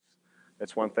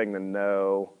it's one thing to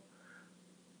know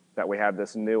that we have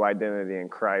this new identity in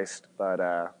Christ, but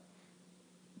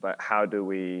how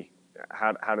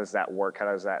does that work? How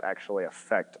does that actually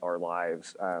affect our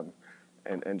lives?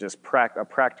 And just a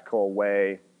practical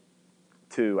way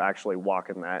to actually walk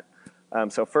in that.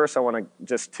 So first, I want to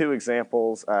just two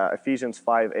examples: Ephesians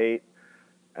 5:8,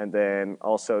 and then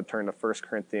also turn to 1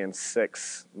 Corinthians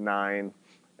 6:9.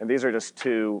 And these are just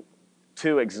two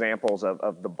examples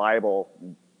of the Bible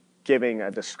giving a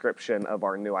description of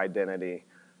our new identity.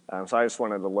 So I just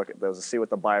wanted to look at those to see what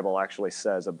the Bible actually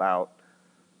says about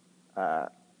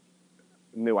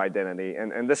new identity.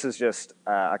 And this is just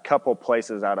a couple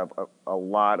places out of a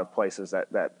lot of places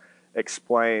that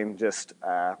explain just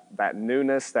that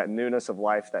newness of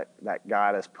life that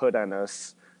God has put in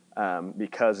us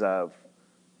because of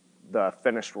the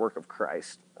finished work of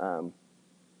Christ.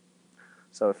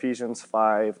 So Ephesians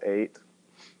 5:8.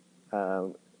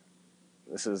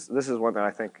 This is one that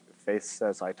I think Faith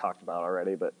says I talked about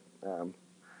already, but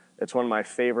it's one of my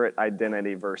favorite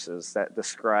identity verses that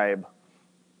describe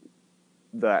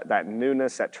that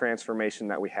newness, that transformation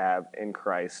that we have in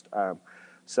Christ.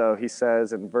 So he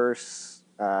says in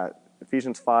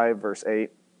Ephesians 5, verse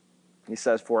 8, he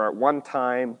says, "For at one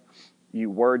time you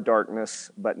were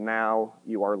darkness, but now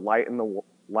you are light in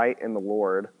the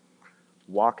Lord.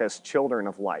 Walk as children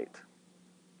of light.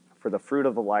 For the fruit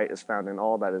of the light is found in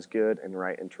all that is good and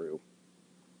right and true."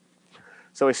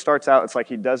 So he starts out, it's like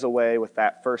he does away with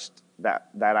that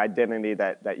identity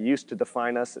that used to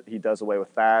define us. He does away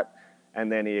with that,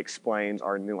 and then he explains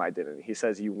our new identity. He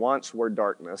says, "You once were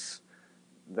darkness."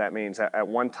 That means that at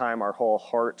one time our whole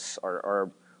hearts,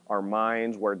 our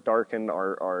minds were darkened,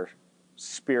 our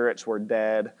spirits were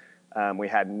dead. We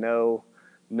had no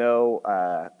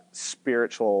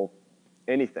spiritual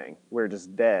anything. We were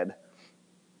just dead.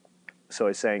 So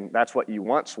he's saying that's what you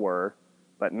once were,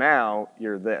 but now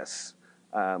you're this.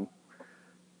 And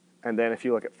then if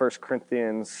you look at 1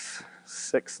 Corinthians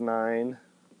 6:9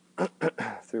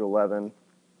 through 11.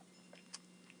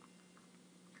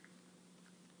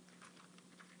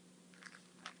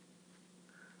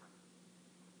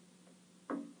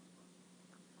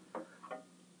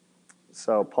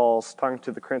 So Paul's talking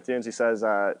to the Corinthians. He says,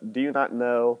 "Do you not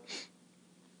know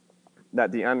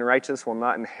that the unrighteous will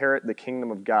not inherit the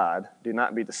kingdom of God? Do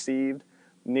not be deceived.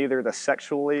 Neither the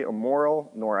sexually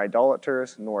immoral, nor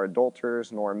idolaters, nor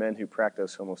adulterers, nor men who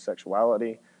practice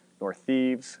homosexuality, nor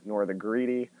thieves, nor the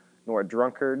greedy, nor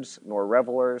drunkards, nor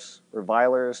revelers,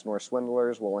 revilers, nor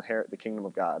swindlers will inherit the kingdom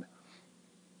of God."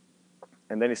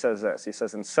 And then he says this. He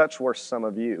says, "And such were some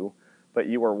of you, but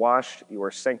you were washed, you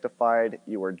were sanctified,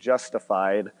 you were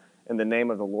justified in the name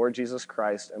of the Lord Jesus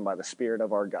Christ and by the Spirit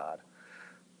of our God."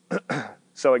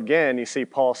 So again, you see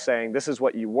Paul saying, this is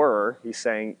what you were. He's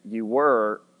saying you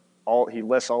were he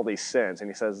lists all these sins. And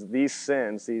he says these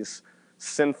sins, these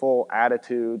sinful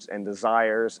attitudes and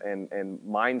desires and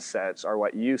mindsets are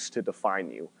what used to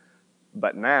define you.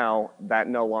 But now that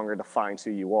no longer defines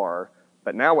who you are.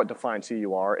 But now what defines who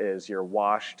you are is you're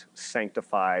washed,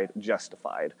 sanctified,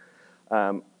 justified.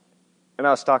 And I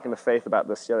was talking to Faith about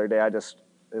this the other day. It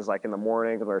was like in the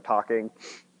morning when we were talking.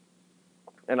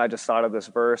 And I just thought of this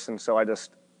verse, and so I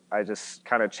just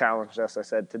kind of challenged us. I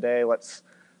said, today,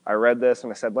 I read this,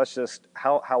 and I said, let's just,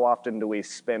 how often do we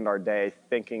spend our day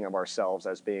thinking of ourselves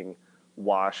as being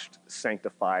washed,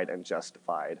 sanctified, and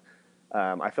justified?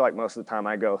 I feel like most of the time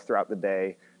I go throughout the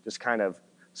day just kind of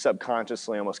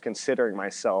subconsciously almost considering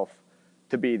myself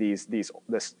to be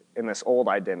in this old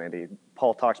identity.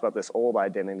 Paul talks about this old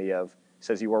identity he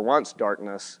says, you were once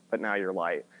darkness, but now you're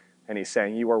light. And he's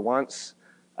saying you were once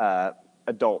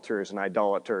adulterers and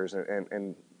idolaters,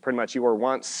 and pretty much you were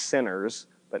once sinners,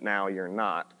 but now you're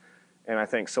not. And I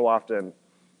think so often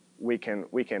we can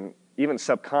even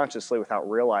subconsciously, without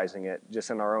realizing it,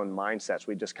 just in our own mindsets,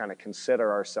 we just kind of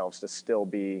consider ourselves to still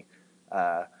be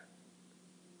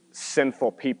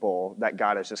sinful people that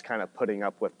God is just kind of putting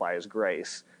up with by his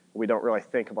grace. We don't really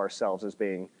think of ourselves as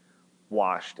being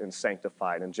washed and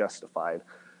sanctified and justified.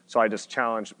 So I just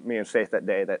challenged me and Faith that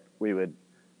day that we would,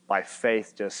 by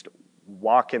faith, just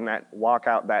walk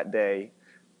out that day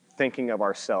thinking of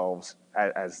ourselves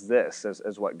as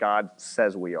what God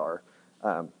says we are.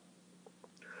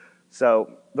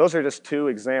 So those are just two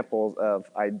examples of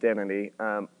identity.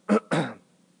 And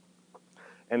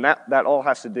that all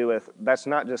has to do with, that's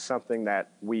not just something that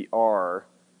we are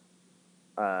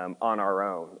on our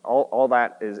own. All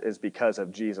that is because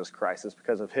of Jesus Christ. It's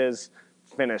because of his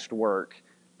finished work.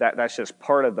 That's just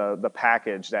part of the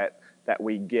package that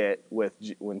we get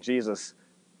when Jesus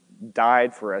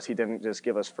died for us. He didn't just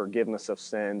give us forgiveness of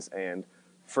sins and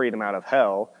freedom out of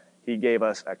hell. He gave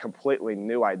us a completely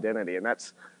new identity, and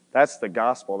that's the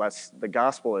gospel. The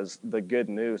gospel is the good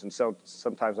news, and so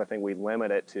sometimes I think we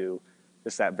limit it to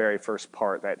just that very first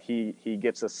part, that he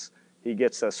gets us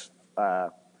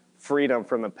freedom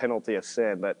from the penalty of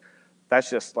sin. But that's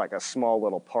just like a small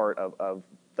little part of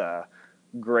the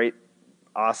great,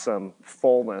 awesome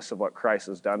fullness of what Christ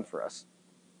has done for us.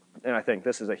 And I think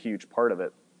this is a huge part of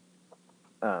it,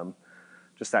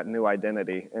 just that new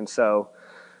identity. And so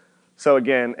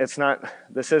again,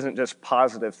 this isn't just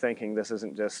positive thinking. This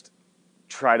isn't just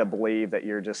try to believe that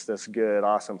you're just this good,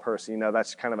 awesome person.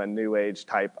 That's kind of a new age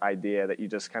type idea, that you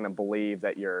just kind of believe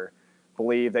that you're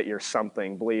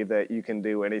something, believe that you can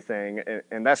do anything.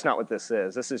 And that's not what this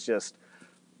is.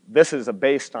 This is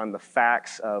based on the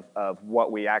facts of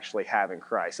what we actually have in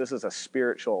Christ. This is a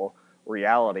spiritual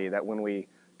reality that when we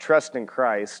trust in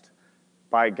Christ,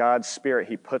 by God's Spirit,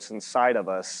 he puts inside of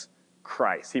us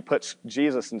Christ.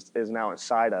 Jesus is now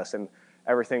inside us, and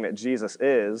everything that Jesus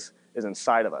is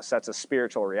inside of us. That's a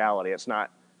spiritual reality. It's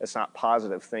not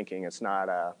positive thinking. It's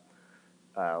not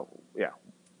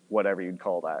whatever you'd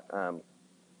call that.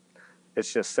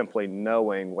 It's just simply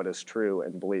knowing what is true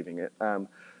and believing it.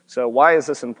 So why is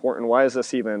this important? Why does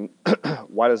this even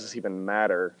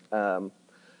matter?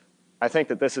 I think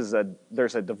that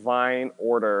there's a divine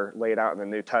order laid out in the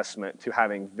New Testament to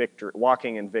having victory,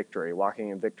 walking in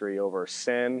victory over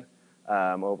sin,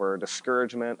 over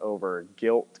discouragement, over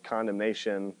guilt,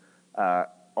 condemnation,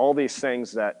 all these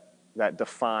things that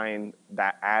define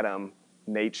that Adam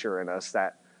nature in us,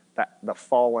 that the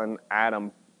fallen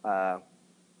Adam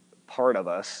part of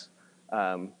us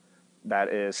that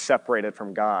is separated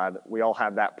from God. We all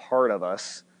have that part of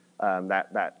us,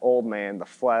 that old man, the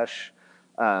flesh.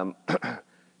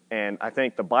 And I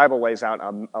think the Bible lays out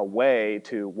a way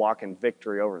to walk in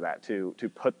victory over that, to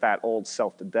put that old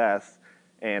self to death.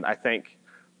 And I think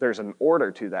there's an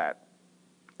order to that.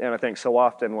 And I think so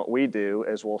often what we do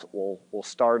is we'll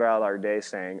start out our day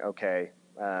saying, okay,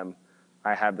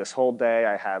 I have this whole day,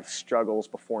 I have struggles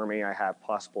before me, I have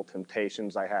possible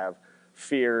temptations, I have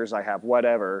fears, I have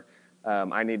whatever.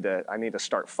 I need to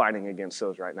start fighting against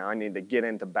those right now. I need to get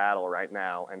into battle right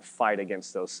now and fight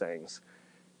against those things.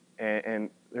 And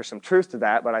there's some truth to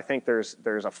that, but I think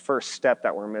there's a first step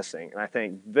that we're missing. And I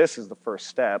think this is the first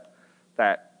step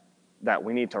that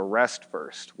we need to rest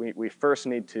first. We first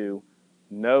need to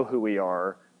know who we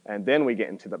are, and then we get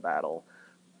into the battle,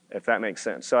 if that makes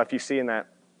sense. So if you see in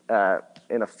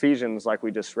Ephesians, like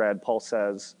we just read, Paul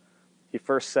says, he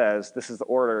first says, this is the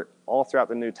order all throughout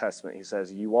the New Testament. He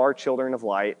says, you are children of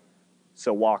light,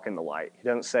 so walk in the light. He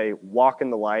doesn't say walk in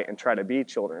the light and try to be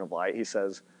children of light. He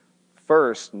says,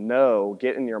 first, know,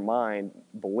 get in your mind,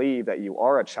 believe that you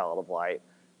are a child of light,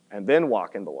 and then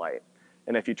walk in the light.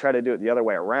 And if you try to do it the other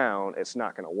way around, it's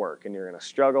not going to work. And you're going to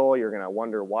struggle. You're going to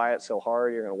wonder why it's so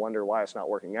hard. You're going to wonder why it's not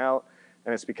working out.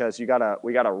 And it's because we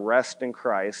gotta rest in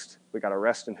Christ. We got to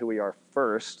rest in who we are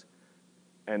first,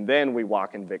 and then we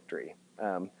walk in victory.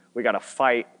 We got to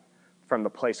fight from the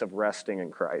place of resting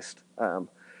in Christ.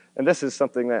 And this is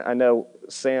something that I know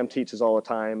Sam teaches all the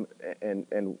time,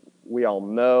 and we all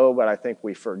know, but I think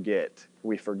we forget.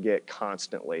 We forget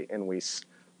constantly, and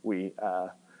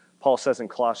Paul says in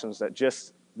Colossians that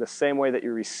just the same way that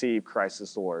you receive Christ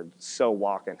as Lord, so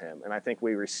walk in him. And I think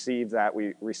we receive that.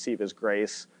 We receive his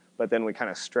grace, but then we kind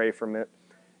of stray from it,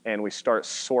 and we start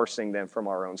sourcing them from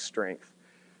our own strength.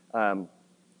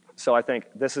 So I think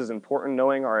this is important.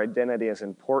 Knowing our identity is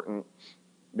important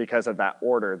because of that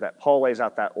order, that Paul lays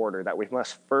out that order, that we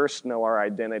must first know our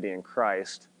identity in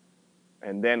Christ,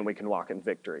 and then we can walk in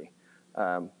victory.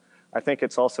 I think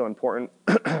it's also important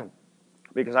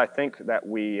because I think that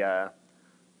we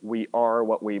are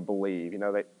what we believe.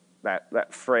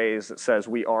 That phrase that says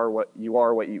you are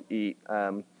what you eat.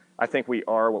 I think we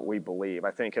are what we believe.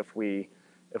 I think if we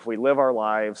live our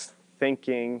lives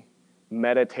thinking,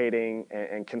 meditating,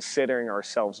 and considering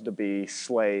ourselves to be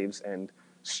slaves and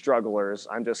strugglers,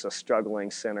 I'm just a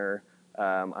struggling sinner.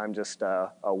 I'm just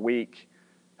a weak,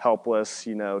 helpless,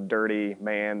 dirty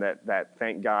man that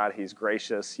thank God he's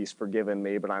gracious, he's forgiven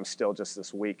me, but I'm still just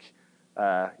this weak,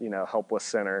 helpless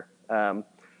sinner.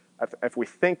 If we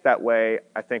think that way,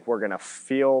 I think we're going to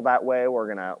feel that way. We're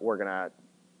gonna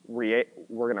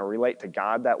relate to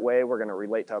God that way. We're going to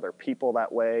relate to other people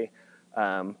that way.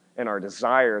 And our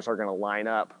desires are going to line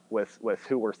up with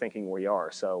who we're thinking we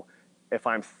are. So if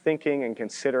I'm thinking and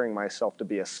considering myself to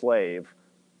be a slave,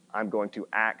 I'm going to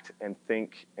act and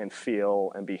think and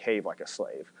feel and behave like a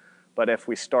slave. But if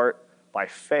we start by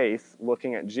faith,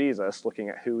 looking at Jesus, looking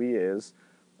at who he is,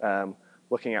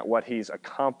 looking at what he's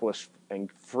accomplished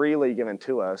and freely given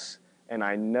to us, and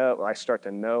I start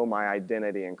to know my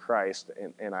identity in Christ,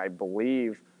 and I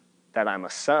believe that I'm a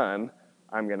son,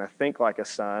 I'm going to think like a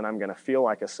son, I'm going to feel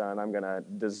like a son, I'm going to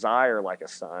desire like a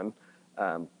son.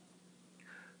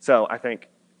 So I think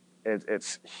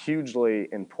it's hugely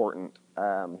important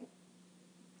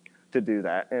to do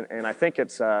that. And I think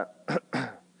it's how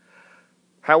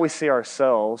we see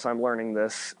ourselves. I'm learning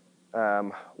this,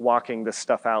 walking this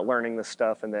stuff out, learning this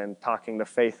stuff, and then talking to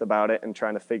Faith about it and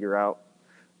trying to figure out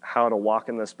how to walk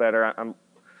in this better. I'm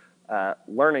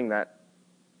learning that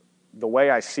the way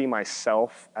I see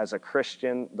myself as a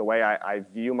Christian, the way I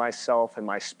view myself and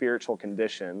my spiritual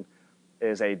condition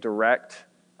is a direct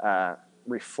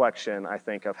reflection, I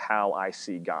think, of how I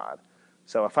see God.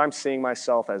 So if I'm seeing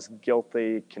myself as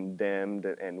guilty, condemned,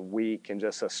 and weak, and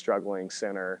just a struggling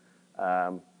sinner,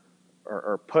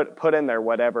 or put in there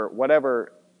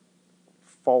whatever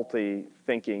faulty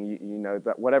thinking,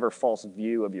 that whatever false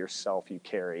view of yourself you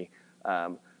carry,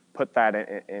 put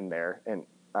that in there. And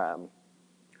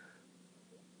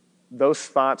those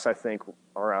thoughts, I think,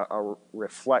 are a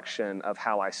reflection of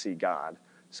how I see God.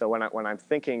 So when I'm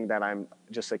thinking that I'm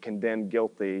just a condemned,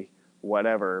 guilty,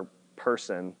 whatever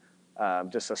person,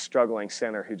 just a struggling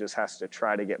sinner who just has to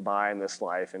try to get by in this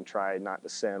life and try not to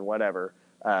sin, whatever,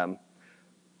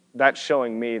 that's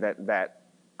showing me that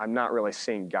I'm not really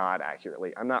seeing God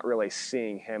accurately. I'm not really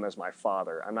seeing him as my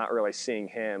Father. I'm not really seeing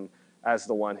him as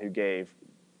the one who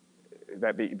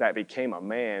that became a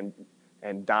man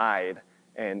and died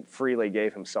and freely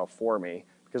gave himself for me.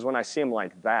 Because when I see him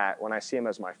like that, when I see him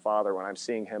as my Father, when I'm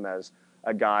seeing him as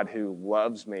a God who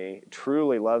loves me,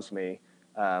 truly loves me,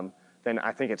 then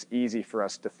I think it's easy for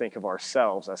us to think of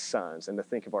ourselves as sons and to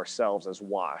think of ourselves as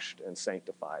washed and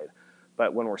sanctified.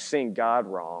 But when we're seeing God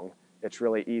wrong, it's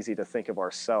really easy to think of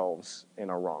ourselves in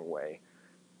a wrong way.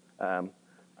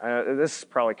 This is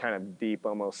probably kind of deep,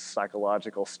 almost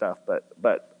psychological stuff,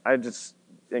 but I just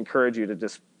encourage you to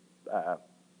just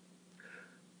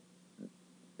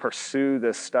pursue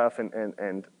this stuff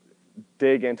and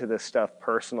dig into this stuff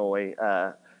personally,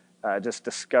 just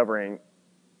discovering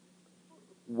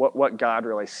what God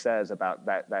really says about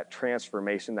that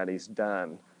transformation that he's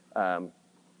done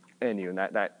in you, and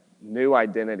that new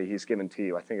identity he's given to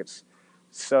you. I think it's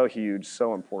so huge,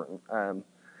 so important.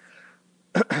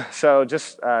 So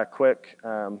just quick,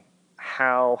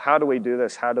 how do we do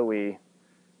this? How do we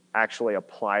actually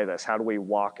apply this? How do we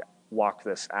walk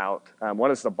this out? What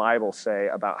does the Bible say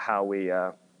about how we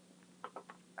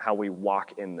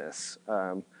walk in this?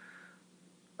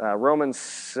 Romans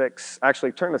 6,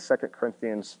 actually turn to 2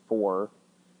 Corinthians 4.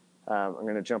 I'm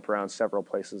going to jump around several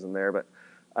places in there, but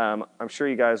I'm sure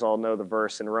you guys all know the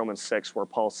verse in Romans 6 where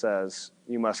Paul says,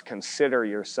 you must consider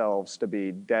yourselves to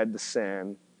be dead to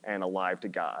sin and alive to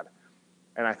God.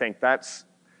 And I think that's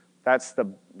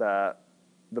the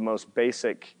most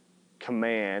basic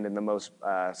command and the most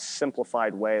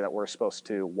simplified way that we're supposed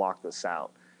to walk this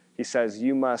out. He says,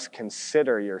 you must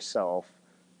consider yourself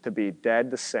to be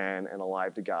dead to sin and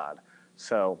alive to God.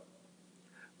 So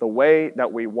the way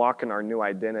that we walk in our new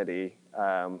identity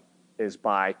is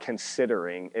by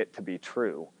considering it to be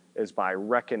true, is by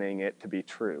reckoning it to be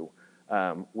true.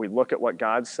 We look at what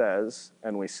God says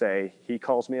and we say, he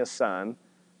calls me a son,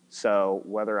 so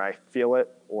whether I feel it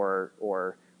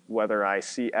or whether I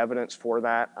see evidence for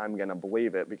that, I'm going to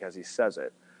believe it because he says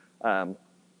it.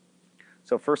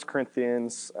 So 1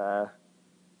 Corinthians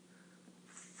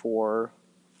 4,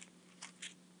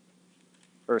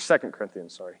 or 2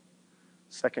 Corinthians, sorry.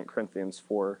 2 Corinthians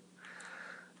 4.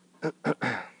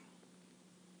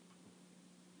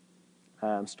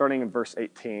 Starting in verse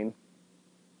 18.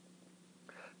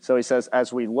 So he says,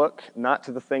 as we look not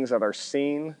to the things that are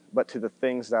seen, but to the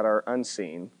things that are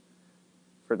unseen.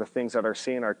 For the things that are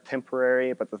seen are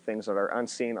temporary, but the things that are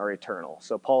unseen are eternal.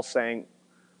 So Paul's saying,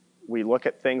 we look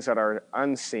at things that are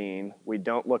unseen, we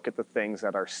don't look at the things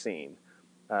that are seen.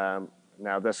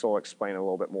 Now this will explain a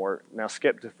little bit more. Now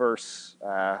skip to verse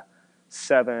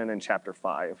 7 in chapter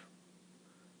 5.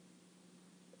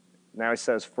 Now he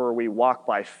says, for we walk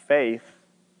by faith,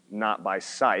 not by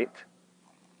sight.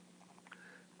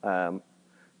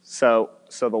 So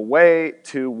the way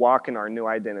to walk in our new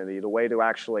identity, the way to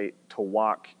actually to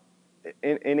walk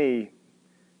in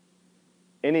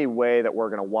any way that we're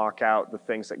going to walk out the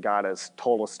things that God has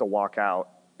told us to walk out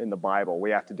in the Bible,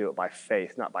 we have to do it by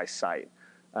faith, not by sight.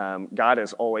 God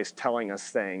is always telling us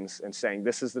things and saying,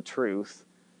 this is the truth,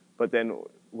 but then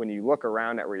when you look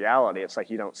around at reality, it's like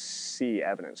you don't see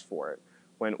evidence for it.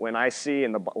 When I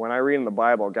read in the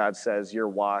Bible, God says, you're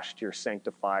washed, you're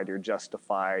sanctified, you're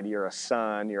justified, you're a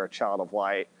son, you're a child of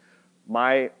light.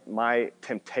 My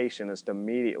temptation is to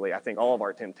immediately, I think all of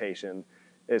our temptation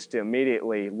is to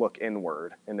immediately look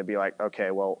inward and to be like,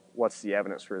 okay, well, what's the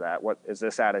evidence for that? What is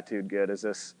this attitude good? Is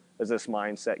this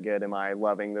mindset good? Am I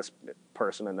loving this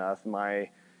person enough? Am I,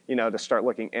 to start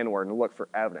looking inward and look for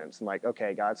evidence and like,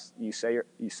 okay, God, you say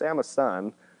I'm a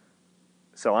son,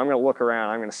 so I'm going to look around.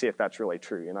 I'm going to see if that's really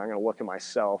true. I'm going to look at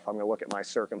myself. I'm going to look at my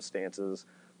circumstances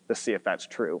to see if that's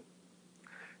true.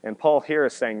 And Paul here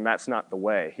is saying that's not the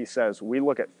way. He says we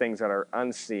look at things that are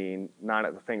unseen, not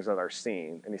at the things that are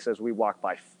seen. And he says we walk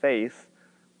by faith,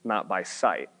 not by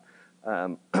sight.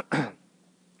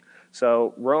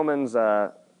 So Romans,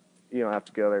 you don't have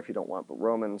to go there if you don't want, but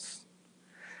Romans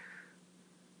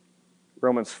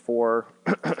 4,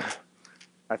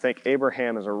 I think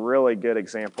Abraham is a really good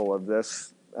example of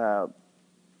this. And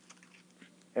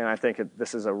I think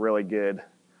this is a really good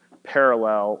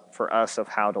parallel for us of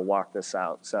how to walk this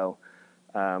out. So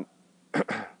I'm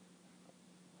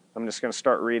just going to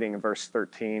start reading in verse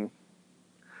 13.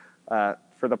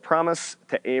 For the promise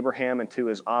to Abraham and to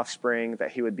his offspring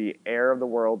that he would be heir of the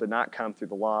world did not come through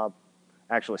the law.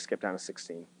 Actually, skip down to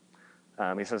 16.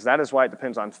 He says, that is why it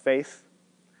depends on faith,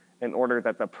 in order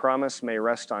that the promise may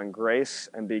rest on grace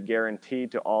and be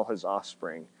guaranteed to all his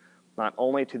offspring, not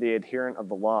only to the adherent of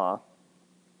the law,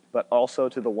 but also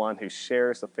to the one who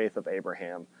shares the faith of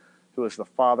Abraham, who is the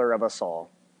father of us all.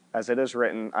 As it is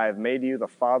written, I have made you the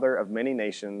father of many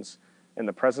nations in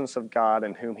the presence of God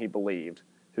in whom he believed,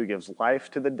 who gives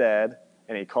life to the dead,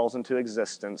 and he calls into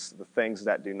existence the things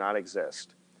that do not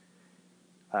exist.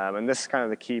 And this is kind of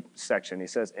the key section. He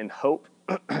says, in hope,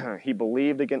 he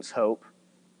believed against hope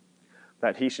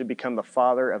that he should become the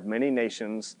father of many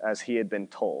nations as he had been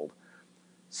told.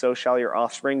 So shall your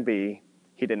offspring be.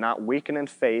 He did not weaken in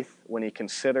faith when he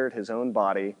considered his own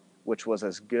body, which was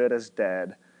as good as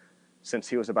dead, since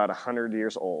he was about 100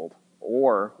 years old,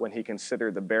 or when he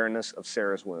considered the barrenness of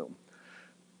Sarah's womb.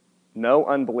 No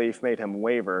unbelief made him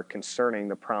waver concerning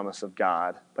the promise of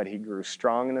God, but he grew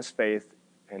strong in his faith,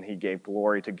 and he gave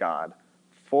glory to God,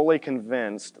 fully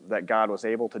convinced that God was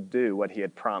able to do what he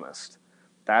had promised.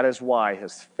 That is why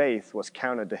his faith was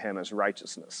counted to him as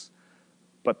righteousness.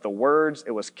 But the words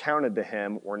it was counted to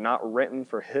him were not written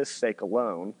for his sake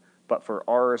alone, but for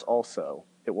ours also.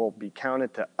 It will be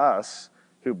counted to us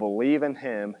who believe in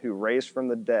him who raised from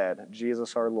the dead,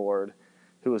 Jesus our Lord,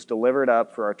 who was delivered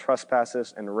up for our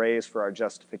trespasses and raised for our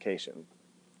justification.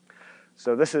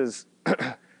 So this is,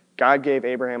 God gave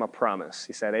Abraham a promise.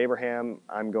 He said, Abraham,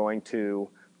 I'm going to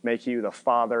make you the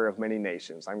father of many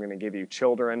nations. I'm going to give you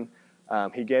children.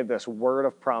 He gave this word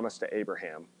of promise to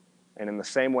Abraham. And in the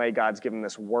same way, God's given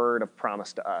this word of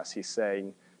promise to us. He's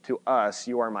saying to us,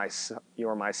 you are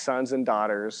my sons and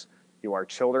daughters. You are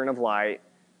children of light.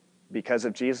 Because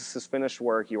of Jesus' finished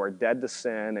work, you are dead to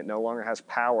sin. It no longer has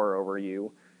power over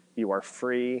you. You are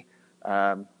free,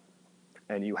 and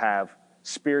you have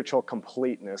spiritual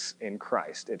completeness in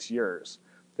Christ. It's yours.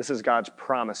 This is God's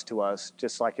promise to us,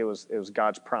 just like it was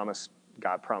God's promise.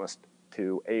 God promised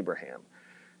to Abraham.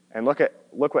 And look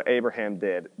what Abraham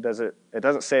did. It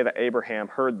doesn't say that Abraham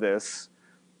heard this.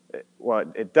 Well,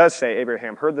 it does say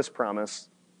Abraham heard this promise,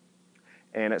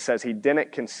 and it says he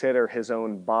didn't consider his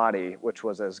own body, which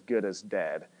was as good as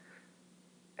dead.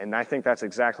 And I think that's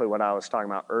exactly what I was talking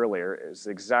about earlier, is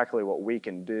exactly what we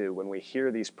can do when we hear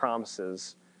these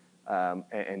promises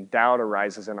and doubt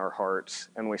arises in our hearts,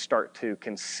 and we start to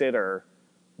consider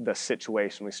the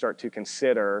situation. We start to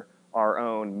consider our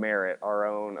own merit, our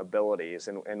own abilities,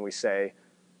 and we say,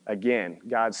 again,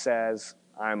 God says,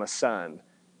 I'm a son.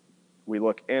 We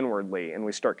look inwardly, and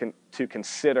we start to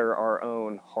consider our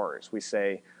own hearts. We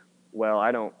say, well,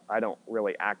 I don't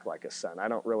really act like a son. I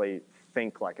don't really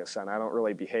think like a son. I don't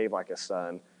really behave like a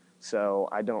son, so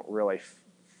I don't really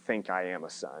think I am a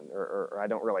son, or I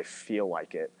don't really feel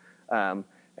like it.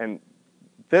 And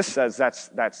this says that's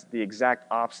the exact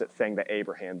opposite thing that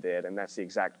Abraham did, and that's the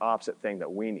exact opposite thing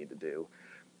that we need to do.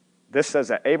 This says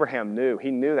that Abraham knew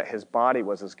that his body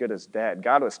was as good as dead.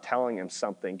 God was telling him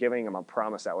something, giving him a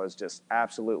promise that was just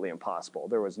absolutely impossible.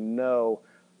 There was no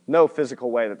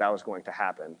physical way that was going to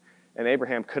happen. And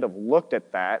Abraham could have looked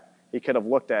at that. He could have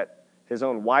looked at his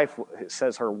own wife. It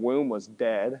says her womb was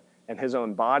dead, and his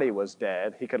own body was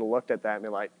dead. He could have looked at that and be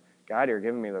like, God, you're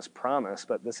giving me this promise,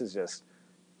 but this is just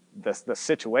the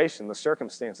situation, the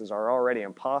circumstances are already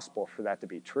impossible for that to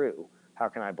be true. How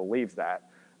can I believe that?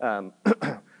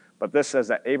 But this says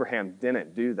that Abraham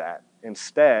didn't do that.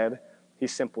 Instead, he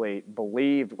simply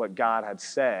believed what God had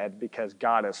said because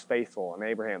God is faithful, and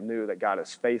Abraham knew that God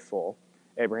is faithful.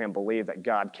 Abraham believed that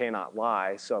God cannot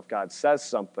lie, so if God says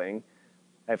something,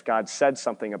 if God said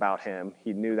something about him,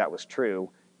 he knew that was true,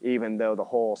 even though the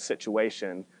whole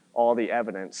situation, all the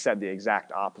evidence said the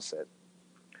exact opposite.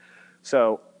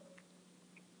 So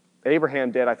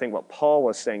Abraham did, I think, what Paul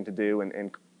was saying to do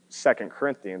in 2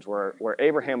 Corinthians, where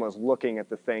Abraham was looking at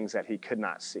the things that he could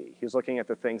not see. He was looking at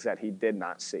the things that he did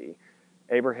not see.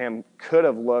 Abraham could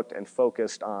have looked and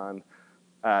focused on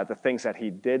the things that he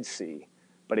did see,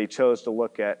 but he chose to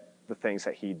look at the things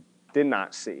that he did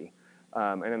not see.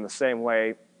 And in the same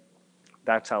way,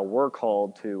 that's how we're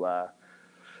called to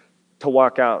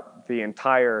walk out the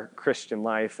entire Christian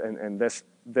life. And this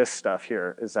stuff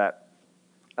here is that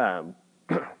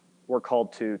we're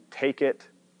called to take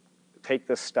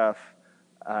this stuff,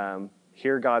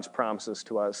 hear God's promises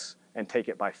to us, and take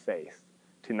it by faith.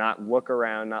 To not look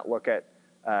around, not look at,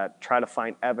 try to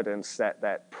find evidence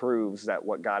that proves that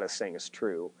what God is saying is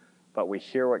true. But we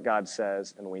hear what God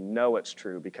says, and we know it's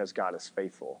true because God is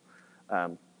faithful.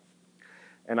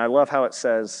 And I love how it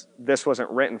says, this wasn't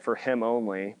written for him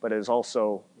only, but it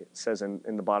says in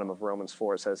the bottom of Romans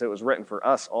 4, it says, it was written for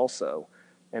us also,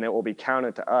 and it will be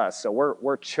counted to us. So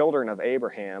we're children of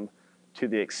Abraham to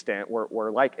the extent,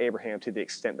 we're like Abraham to the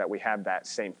extent that we have that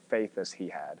same faith as he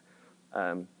had.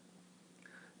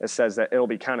 It says that it will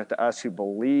be counted to us who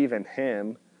believe in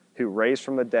him who raised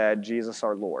from the dead, Jesus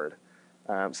our Lord.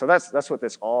 So that's what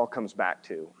this all comes back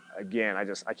to. Again,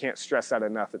 I can't stress that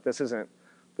enough, that this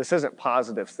isn't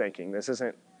positive thinking. This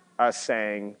isn't us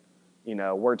saying,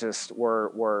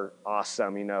 we're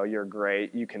awesome, you're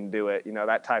great, you can do it,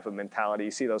 that type of mentality.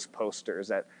 You see those posters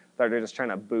that are just trying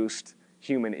to boost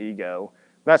human ego.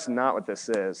 That's not what this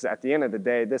is. At the end of the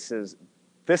day, this is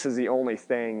the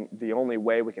only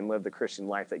way we can live the Christian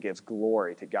life that gives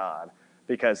glory to God,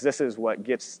 because this is what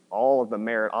gets all of the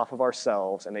merit off of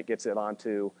ourselves, and it gets it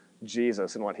onto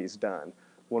Jesus and what he's done.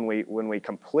 When we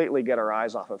completely get our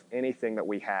eyes off of anything that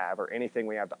we have or anything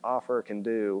we have to offer or can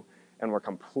do, and we're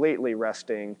completely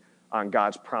resting on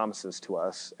God's promises to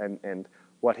us and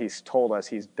what he's told us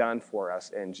he's done for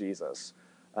us in Jesus.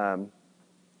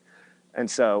 And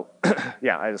so,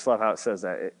 yeah, I just love how it says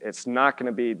that it's not going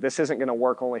to be, this isn't going to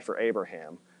work only for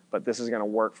Abraham, but this is going to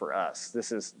work for us.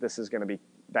 This is going to be,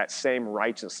 that same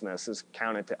righteousness is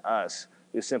counted to us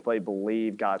who simply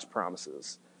believe God's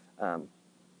promises. Yeah,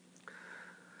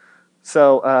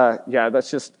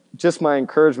 that's just my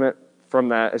encouragement from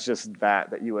that is just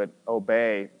that you would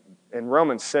obey. In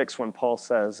Romans 6, when Paul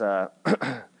says,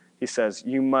 he says,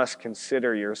 you must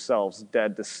consider yourselves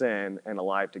dead to sin and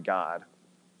alive to God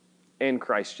in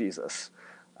Christ Jesus.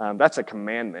 That's a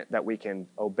commandment that we can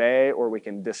obey or we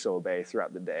can disobey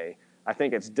throughout the day. I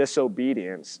think it's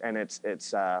disobedience and it's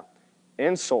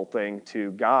insulting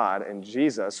to God and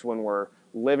Jesus when we're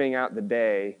living out the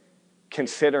day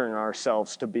considering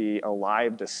ourselves to be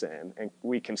alive to sin, and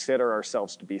we consider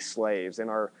ourselves to be slaves. In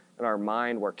our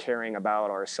mind, we're caring about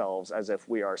ourselves as if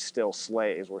we are still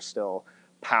slaves. We're still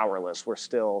powerless. We're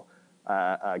still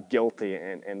guilty.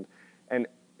 And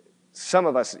some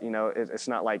of us, it's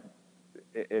not like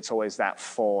it's always that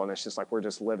full, and it's just like we're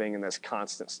just living in this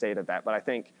constant state of that. But I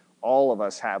think all of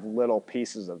us have little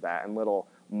pieces of that and little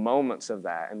moments of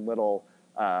that and little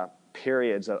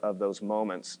periods of those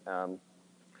moments.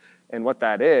 And what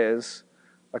that is,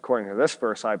 according to this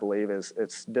verse, I believe, is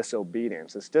it's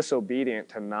disobedience. It's disobedient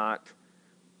to not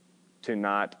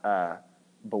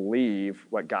believe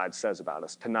what God says about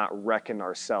us, to not reckon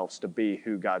ourselves to be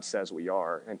who God says we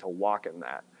are, and to walk in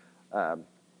that.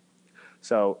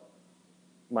 So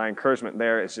my encouragement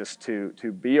there is just to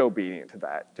be obedient to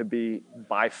that, to be,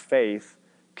 by faith,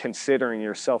 considering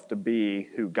yourself to be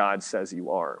who God says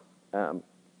you are.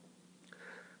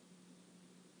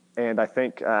 And I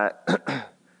think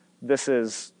this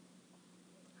is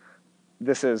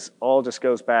all just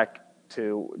goes back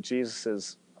to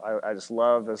Jesus's. I just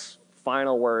love his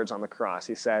final words on the cross.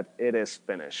 He said, "It is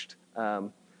finished."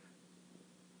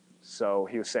 So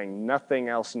he was saying nothing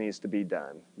else needs to be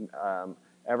done.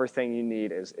 Everything you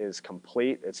need is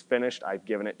complete. It's finished. I've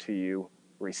given it to you.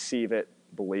 Receive it,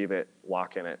 believe it,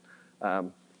 walk in it.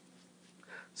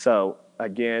 So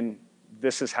again,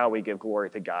 this is how we give glory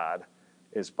to God,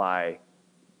 is by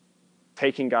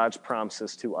taking God's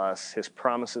promises to us, his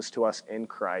promises to us in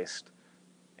Christ,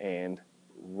 and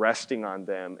resting on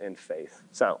them in faith.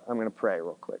 So I'm going to pray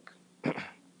real quick.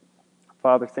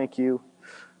 Father, thank you,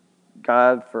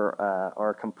 God, for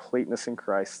our completeness in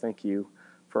Christ. Thank you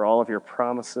for all of your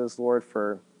promises, Lord,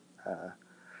 for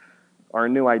our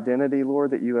new identity,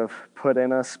 Lord, that you have put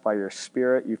in us by your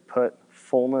Spirit. You've put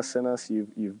fullness in us.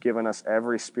 You've given us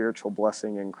every spiritual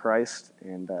blessing in Christ.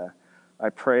 And I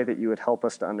pray that you would help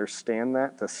us to understand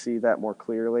that, to see that more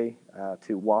clearly,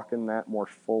 to walk in that more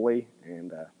fully.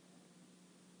 And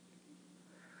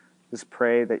just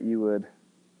pray that you would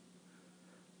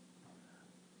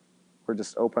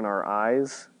just open our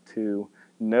eyes to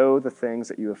know the things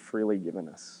that you have freely given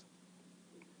us.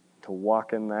 To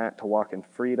walk in that, to walk in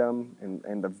freedom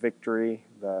and the victory,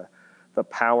 the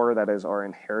power that is our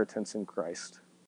inheritance in Christ.